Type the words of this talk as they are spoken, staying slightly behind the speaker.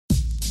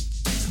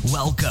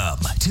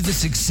Welcome to the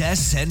Success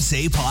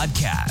Sensei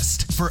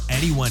podcast for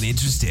anyone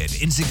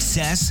interested in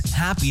success,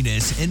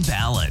 happiness, and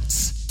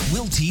balance.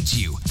 We'll teach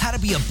you how to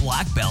be a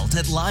black belt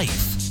at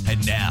life.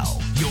 And now,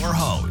 your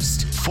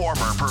host,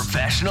 former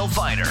professional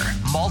fighter,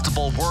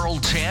 multiple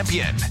world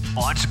champion,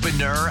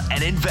 entrepreneur,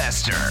 and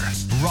investor,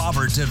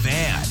 Robert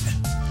Devan.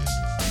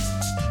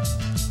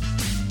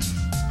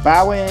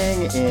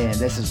 Bowing in.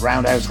 This is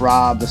Roundhouse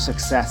Rob, the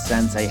Success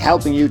Sensei,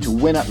 helping you to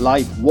win at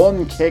life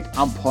one kick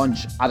and punch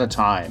at a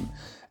time.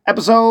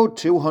 Episode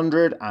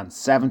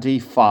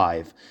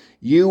 275.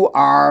 You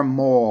are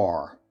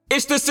more.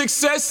 It's the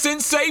Success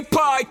Sensei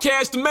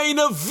podcast main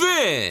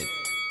event.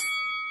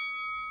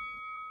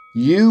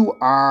 You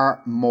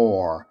are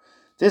more.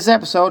 This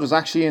episode was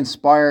actually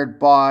inspired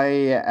by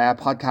a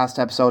podcast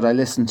episode I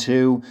listened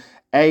to.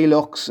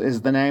 A-Lux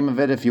is the name of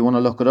it if you want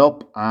to look it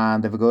up,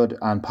 and they have a good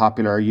and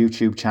popular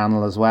YouTube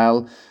channel as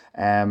well.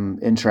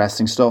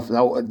 Interesting stuff.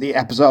 Now, the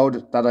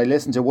episode that I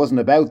listened to wasn't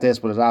about this,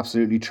 but it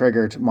absolutely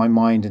triggered my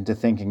mind into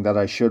thinking that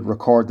I should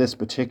record this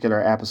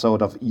particular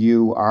episode of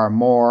You Are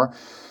More.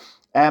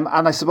 And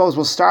I suppose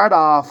we'll start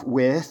off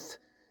with,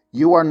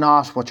 you are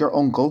not what your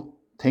uncle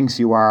thinks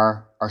you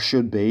are or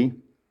should be.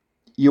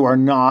 You are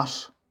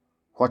not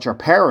what your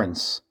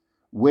parents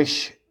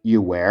wish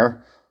you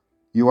were.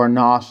 You are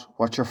not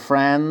what your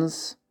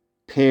friends,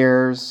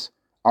 peers,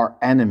 or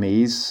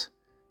enemies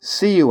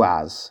see you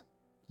as.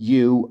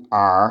 You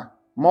are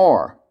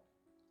more.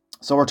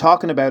 So we're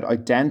talking about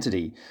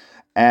identity,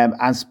 and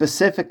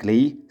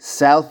specifically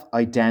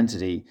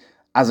self-identity,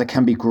 as it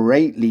can be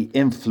greatly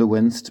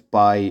influenced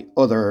by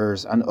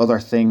others and other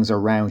things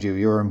around you,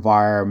 your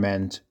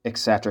environment,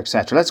 etc.,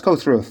 etc. Let's go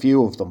through a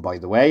few of them, by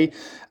the way.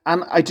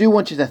 And I do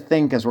want you to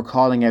think as we're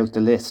calling out the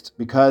list,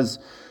 because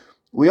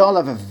we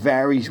all have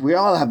very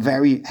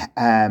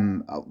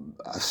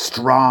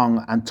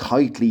strong and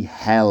tightly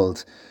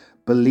held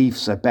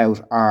beliefs about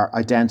our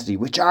identity,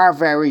 which are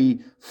very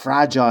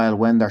fragile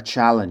when they're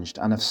challenged.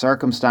 And if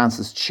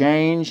circumstances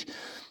change,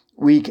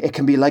 it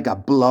can be like a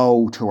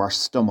blow to our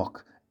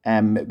stomach.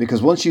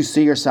 Because once you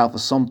see yourself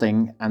as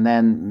something, and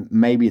then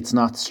maybe it's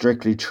not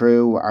strictly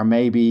true, or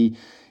maybe,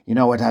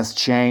 it has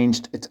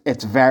changed,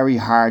 it's very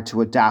hard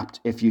to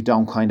adapt if you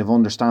don't kind of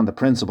understand the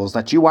principles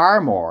that you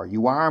are more.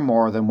 You are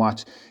more than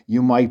what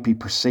you might be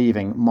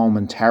perceiving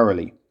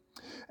momentarily.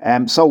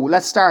 So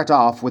let's start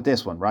off with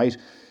this one, right?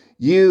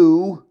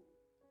 You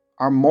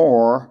are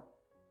more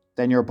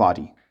than your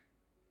body.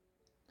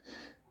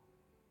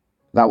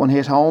 That one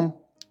hit home.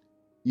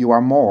 You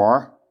are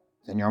more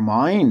than your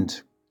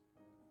mind.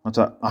 That's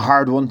a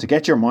hard one to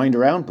get your mind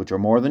around, but you're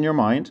more than your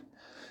mind.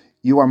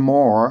 You are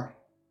more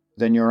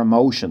than your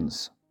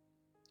emotions,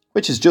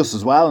 which is just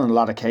as well in a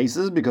lot of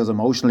cases, because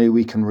emotionally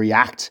we can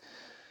react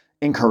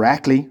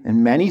incorrectly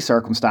in many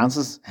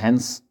circumstances,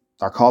 hence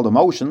they're called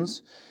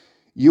emotions.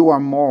 You are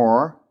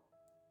more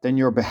than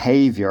your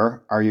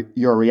behavior or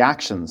your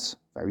reactions,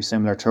 very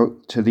similar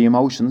to the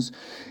emotions.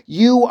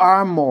 You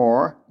are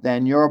more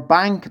than your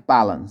bank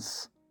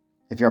balance.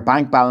 If your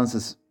bank balance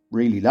is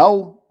really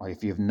low, or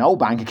if you have no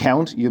bank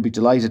account, you'll be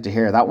delighted to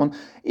hear that one.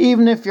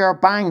 Even if your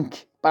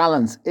bank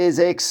balance is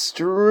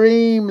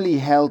extremely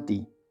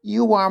healthy,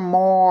 you are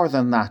more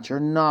than that. You're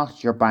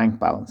not your bank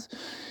balance.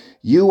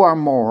 You are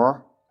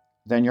more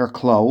than your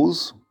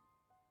clothes,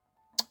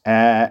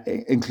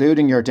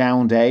 including your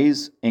down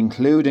days,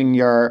 including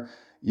your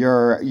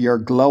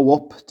glow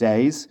up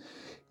days.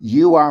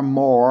 You are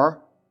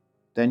more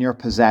than your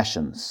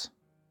possessions.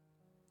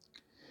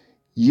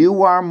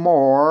 You are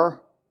more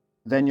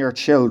than your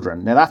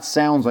children. Now that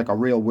sounds like a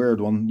real weird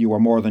one. You are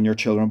more than your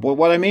children. But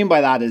what I mean by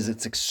that is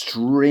it's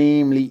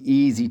extremely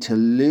easy to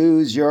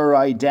lose your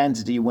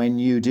identity when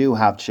you do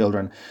have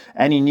children.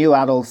 Any new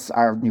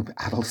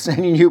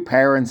any new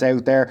parents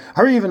out there,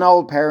 or even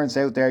old parents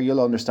out there,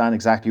 you'll understand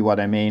exactly what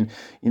I mean.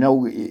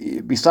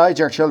 Besides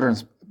your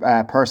children's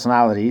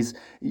personalities,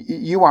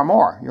 you are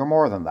more. You're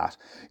more than that.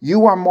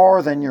 You are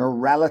more than your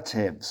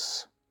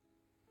relatives.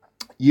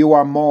 You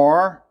are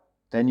more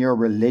than your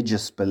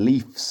religious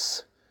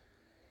beliefs.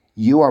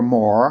 You are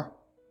more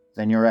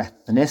than your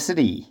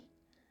ethnicity.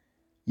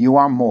 You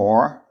are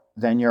more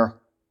than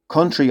your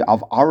country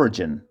of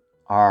origin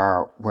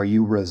or where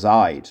you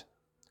reside.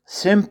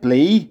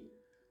 Simply,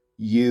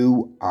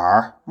 you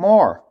are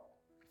more.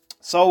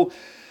 So,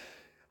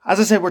 as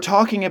I said, we're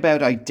talking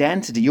about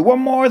identity. You are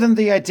more than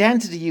the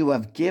identity you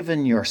have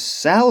given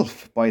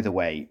yourself, by the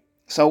way.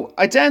 So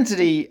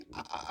identity,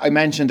 I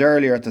mentioned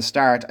earlier at the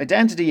start,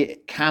 identity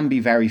can be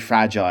very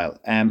fragile.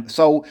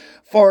 So,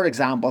 for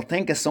example,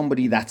 think of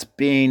somebody that's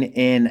been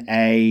in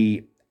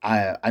an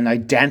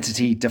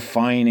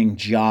identity-defining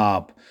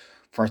job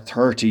for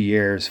 30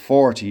 years,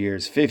 40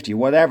 years, 50,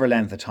 whatever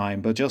length of time.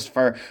 But just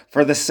for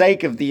the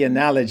sake of the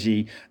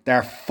analogy,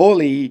 they're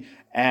fully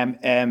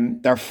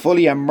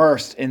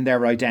immersed in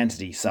their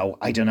identity. So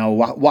I don't know,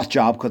 what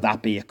job could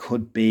that be? It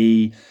could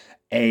be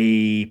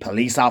a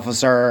police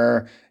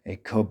officer,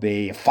 it could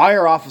be a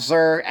fire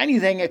officer,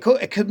 anything. It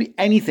could be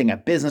anything, a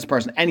business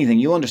person, anything,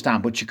 you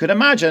understand. But you could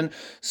imagine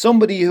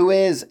somebody who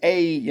is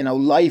a,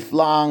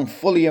 lifelong,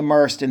 fully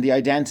immersed in the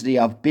identity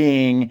of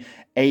being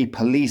a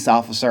police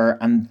officer,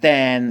 and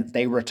then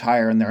they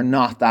retire and they're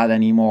not that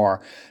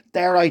anymore.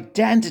 Their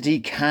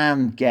identity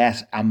can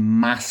get a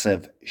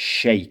massive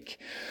shake.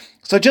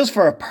 So just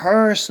for a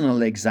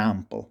personal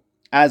example,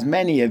 as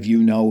many of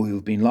you know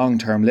who've been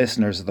long-term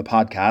listeners of the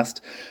podcast,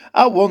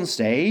 at one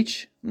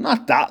stage,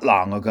 not that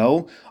long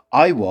ago,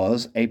 I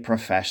was a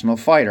professional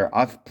fighter.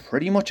 I've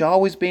pretty much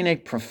always been a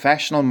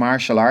professional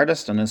martial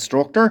artist and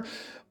instructor,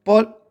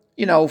 but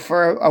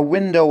for a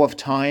window of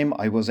time,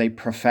 I was a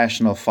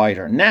professional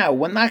fighter. Now,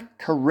 when that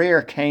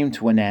career came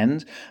to an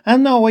end,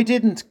 and no, I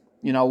didn't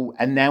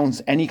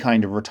announce any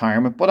kind of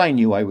retirement, but I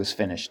knew I was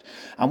finished.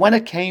 And when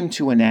it came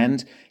to an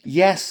end,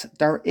 yes,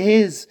 there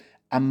is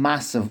a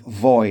massive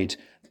void.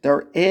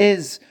 There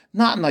is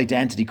not an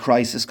identity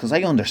crisis, because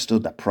I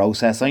understood the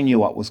process. I knew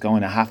what was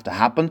going to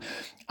happen.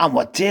 And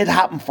what did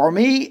happen for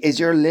me is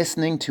you're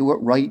listening to it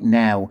right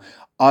now.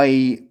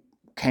 I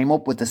came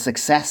up with the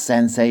Success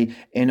Sensei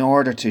in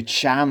order to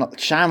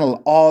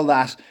channel all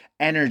that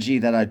energy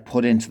that I'd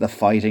put into the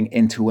fighting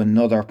into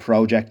another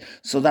project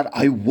so that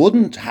I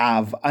wouldn't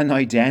have an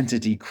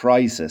identity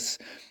crisis.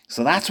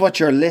 So that's what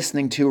you're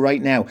listening to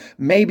right now.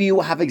 Maybe you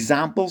have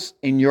examples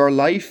in your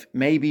life.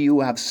 Maybe you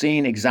have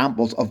seen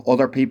examples of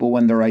other people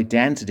when their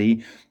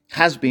identity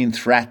has been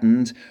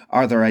threatened,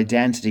 or their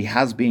identity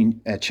has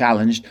been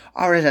challenged,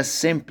 or it has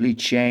simply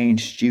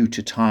changed due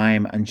to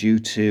time and due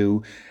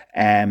to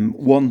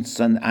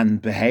wants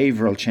and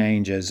behavioral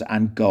changes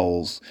and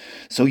goals.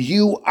 So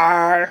you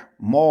are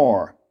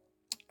more.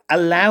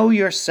 Allow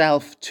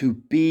yourself to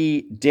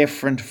be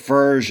different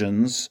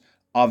versions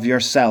of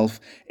yourself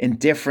in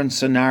different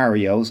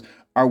scenarios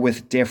or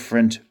with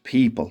different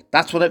people.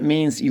 That's what it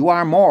means. You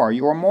are more.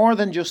 You are more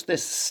than just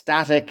this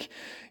static,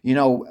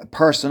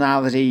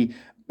 personality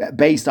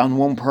based on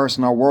one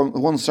person or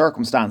one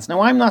circumstance.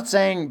 Now, I'm not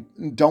saying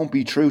don't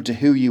be true to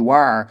who you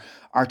are,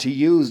 or to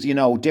use,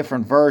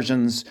 different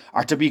versions,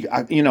 or to be,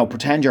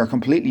 pretend you're a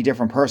completely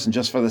different person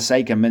just for the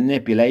sake of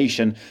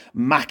manipulation,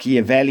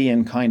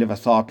 Machiavellian kind of a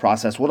thought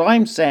process. What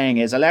I'm saying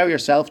is allow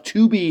yourself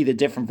to be the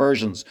different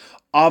versions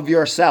of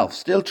yourself,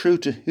 still true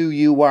to who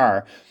you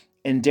are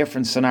in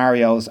different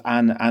scenarios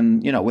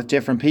and with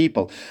different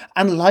people.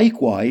 And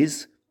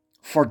likewise,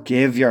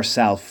 forgive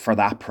yourself for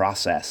that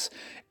process.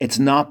 It's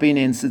not being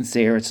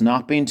insincere. It's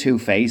not being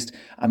two-faced.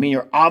 I mean,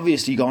 you're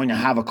obviously going to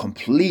have a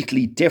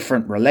completely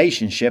different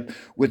relationship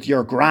with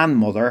your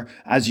grandmother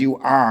as you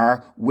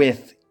are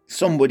with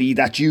somebody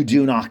that you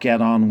do not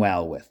get on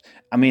well with.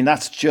 I mean,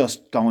 that's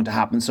just going to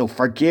happen. So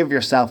forgive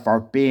yourself for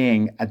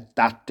being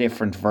that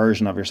different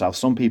version of yourself.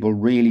 Some people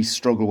really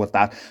struggle with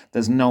that.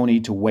 There's no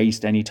need to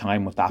waste any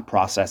time with that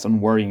process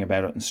and worrying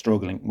about it and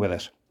struggling with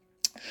it.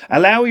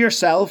 Allow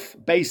yourself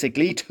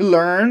basically to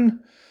learn,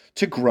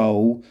 to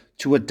grow,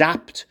 to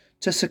adapt,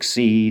 to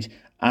succeed,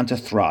 and to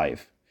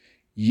thrive.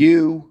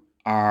 You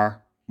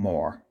are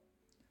more.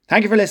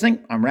 Thank you for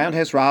listening. I'm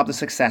Roundhouse Rob, the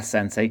Success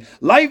Sensei.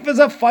 Life is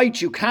a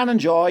fight you can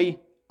enjoy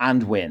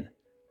and win.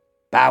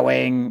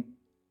 Bowing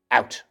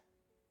out.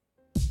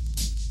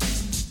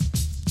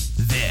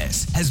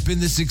 This has been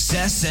the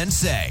Success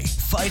Sensei,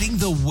 fighting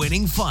the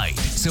winning fight.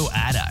 So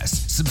add us,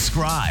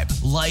 subscribe,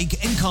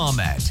 like, and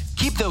comment.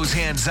 Keep those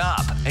hands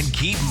up and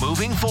keep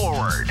moving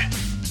forward.